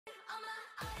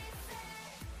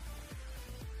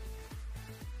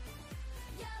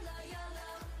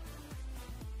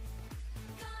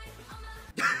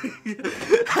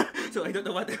So I don't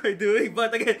know what they're doing,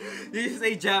 but again, this is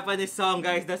a Japanese song,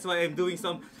 guys. That's why I'm doing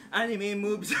some anime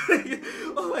moves.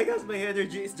 Oh my gosh, my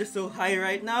energy is just so high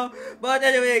right now. But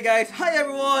anyway, guys, hi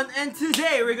everyone, and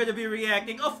today we're gonna be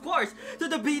reacting, of course, to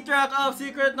the B track of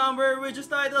Secret Number, which is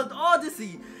titled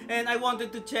Odyssey. And I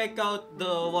wanted to check out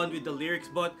the one with the lyrics,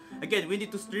 but again, we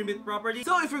need to stream it properly.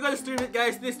 So if you're gonna stream it,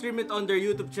 guys, please stream it on their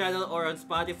YouTube channel or on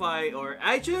Spotify or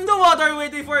iTunes. So what are we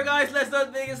waiting for, guys? Let's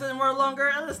not make this anymore longer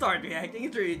and let's start reacting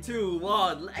in 3, 2,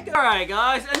 1, let's go. Alright,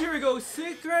 guys, and here we go.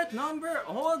 Secret Number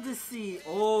Odyssey.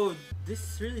 Oh,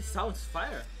 this really sounds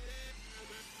fire.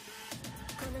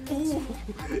 Ooh,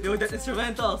 yo, that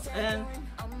instrumentals. And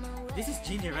this is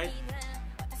Genie, right?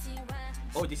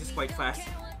 Oh, this is quite fast.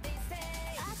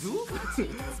 Zoo?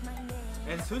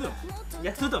 And Sudom.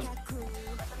 Yeah, Sudom.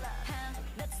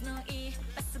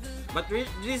 But this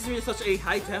is really such a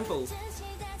high tempo.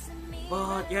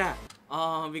 But yeah,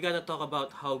 we gotta talk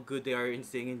about how good they are in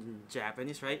singing in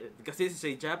Japanese, right? Because this is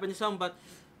a Japanese song, but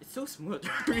it's so smooth,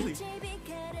 really.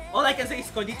 All I can say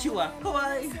is konnichiwa.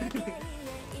 Kawaii.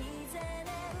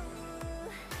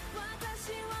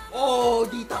 Oh,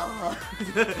 DITA.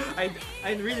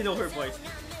 I really know her voice.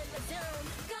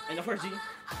 And of course, G.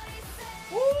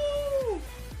 Woo!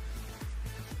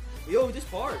 Yo, this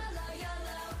part.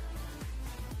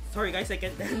 Sorry guys, I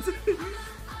can't dance.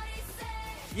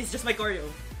 It's just my choreo.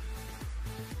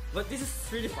 But this is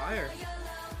really fire.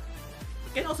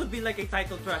 It can also be like a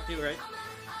title track too, right?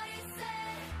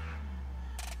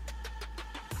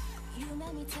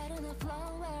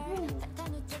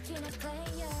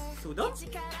 So dumb.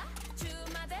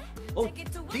 Oh,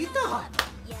 DITA!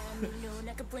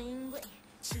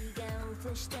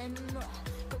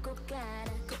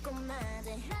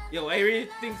 Yo, I really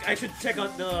think I should check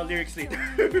out the lyrics later.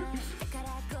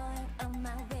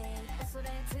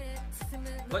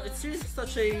 But it's really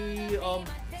such a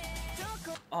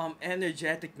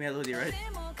energetic melody, right?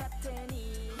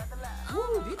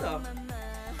 Woo, DITA.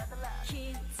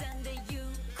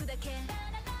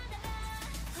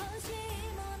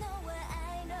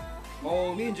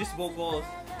 Oh, Minji's vocals.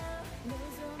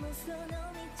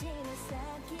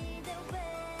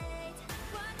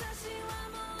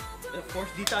 Of course,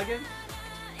 DITA again.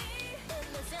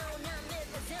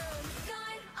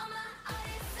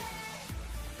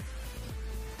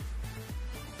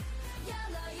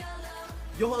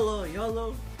 YOLO,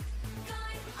 YOLO.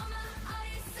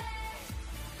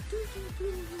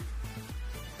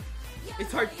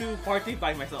 It's hard to party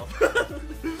by myself.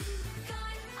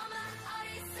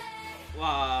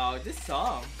 Wow, this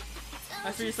song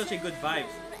has really such a good vibe.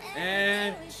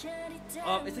 And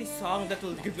it's a song that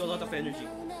will give you a lot of energy.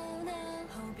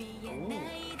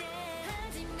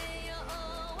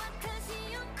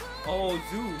 Oh,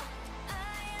 Zoo.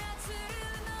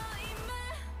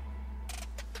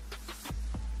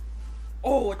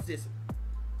 Oh, what's this?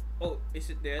 Oh, is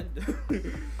it the end?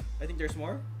 I think there's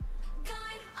more.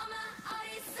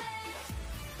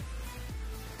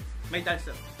 My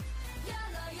dancer.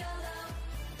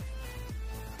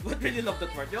 But really love that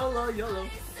part. YOLO, YOLO.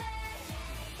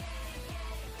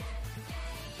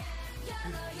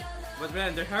 But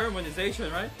man, their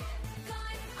harmonization, right?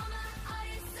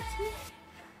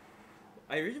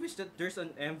 I really wish that there's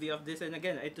an MV of this, and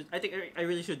again, I think I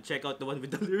really should check out the one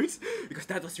with the lyrics because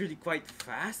that was really quite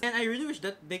fast. And I really wish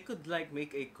that they could like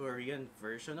make a Korean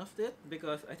version of it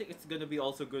because I think it's gonna be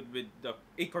also good with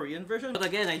a Korean version. But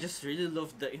again, I just really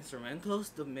love the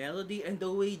instrumentals, the melody, and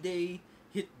the way they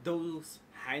hit those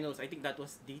high notes. I think that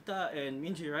was DITA and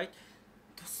Minji, right?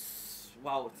 It was,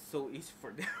 wow, it's so easy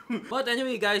for them. But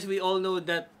anyway, guys, we all know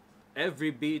that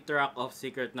every B track of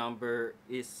Secret Number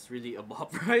is really a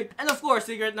bop, right? And of course,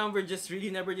 Secret Number just really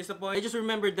never disappoint. I just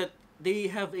remembered that they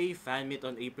have a fan meet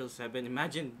on April 7.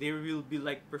 Imagine they will be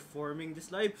like performing this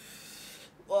live.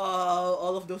 Wow,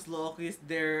 all of those Lokis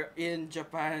there in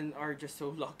Japan are just so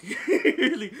lucky.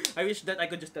 Really, I wish that I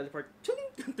could just teleport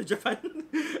to Japan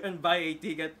and buy a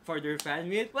ticket for their fan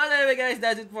meet. But anyway, guys,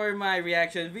 that's it for my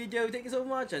reaction video. Thank you so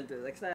much. Until next time.